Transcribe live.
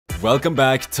welcome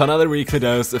back to another weekly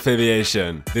dose of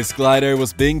aviation. This glider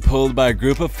was being pulled by a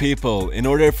group of people in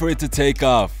order for it to take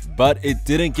off, but it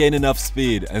didn't gain enough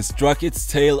speed and struck its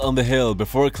tail on the hill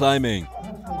before climbing.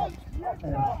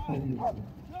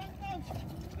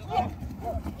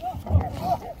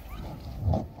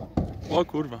 O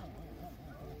kurwa.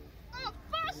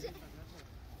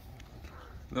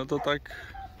 No to tak.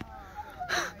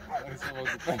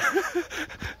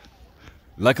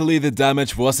 Luckily the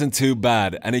damage wasn't too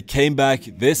bad and it came back,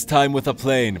 this time with a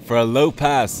plane, for a low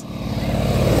pass.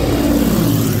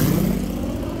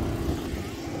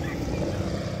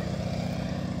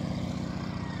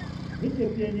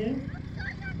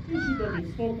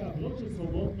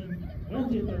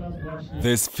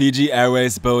 This Fiji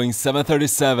Airways Boeing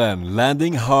 737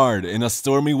 landing hard in a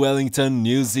stormy Wellington,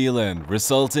 New Zealand,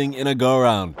 resulting in a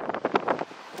go-round.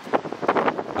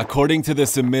 According to the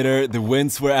submitter, the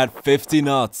winds were at 50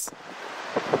 knots.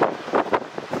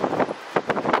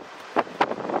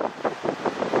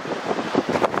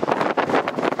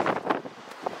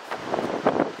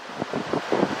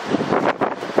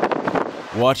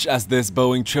 Watch as this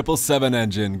Boeing 777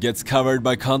 engine gets covered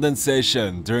by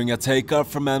condensation during a takeoff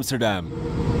from Amsterdam.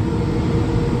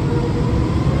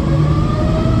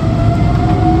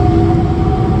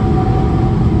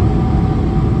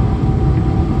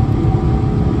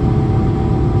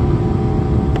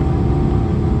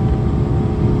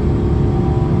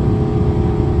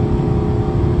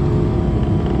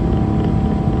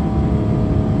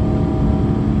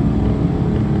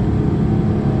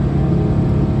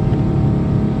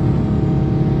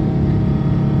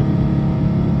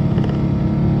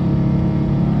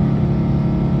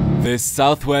 This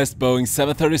Southwest Boeing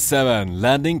 737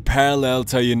 landing parallel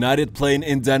to a United plane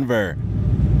in Denver.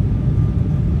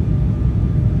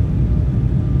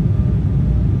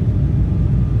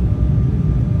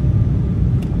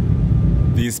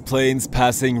 These planes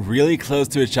passing really close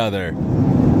to each other.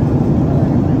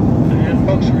 And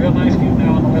folks, a real nice view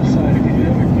now on the left side. If you do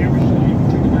have your camera set, you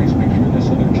can take a nice picture of this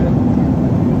other jet.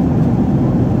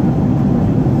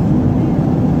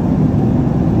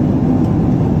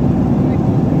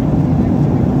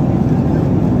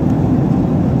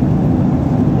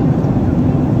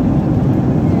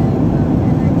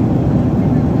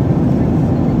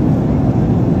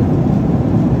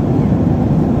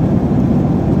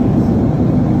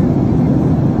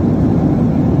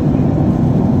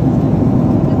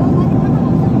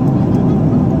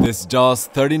 This Jaws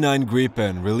 39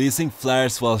 Gripen releasing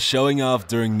flares while showing off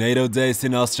during NATO days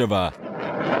in Ostrava.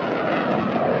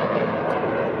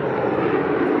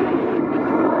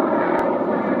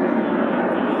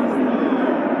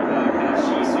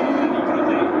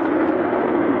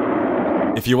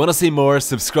 If you want to see more,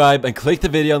 subscribe and click the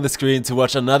video on the screen to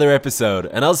watch another episode,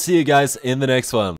 and I'll see you guys in the next one.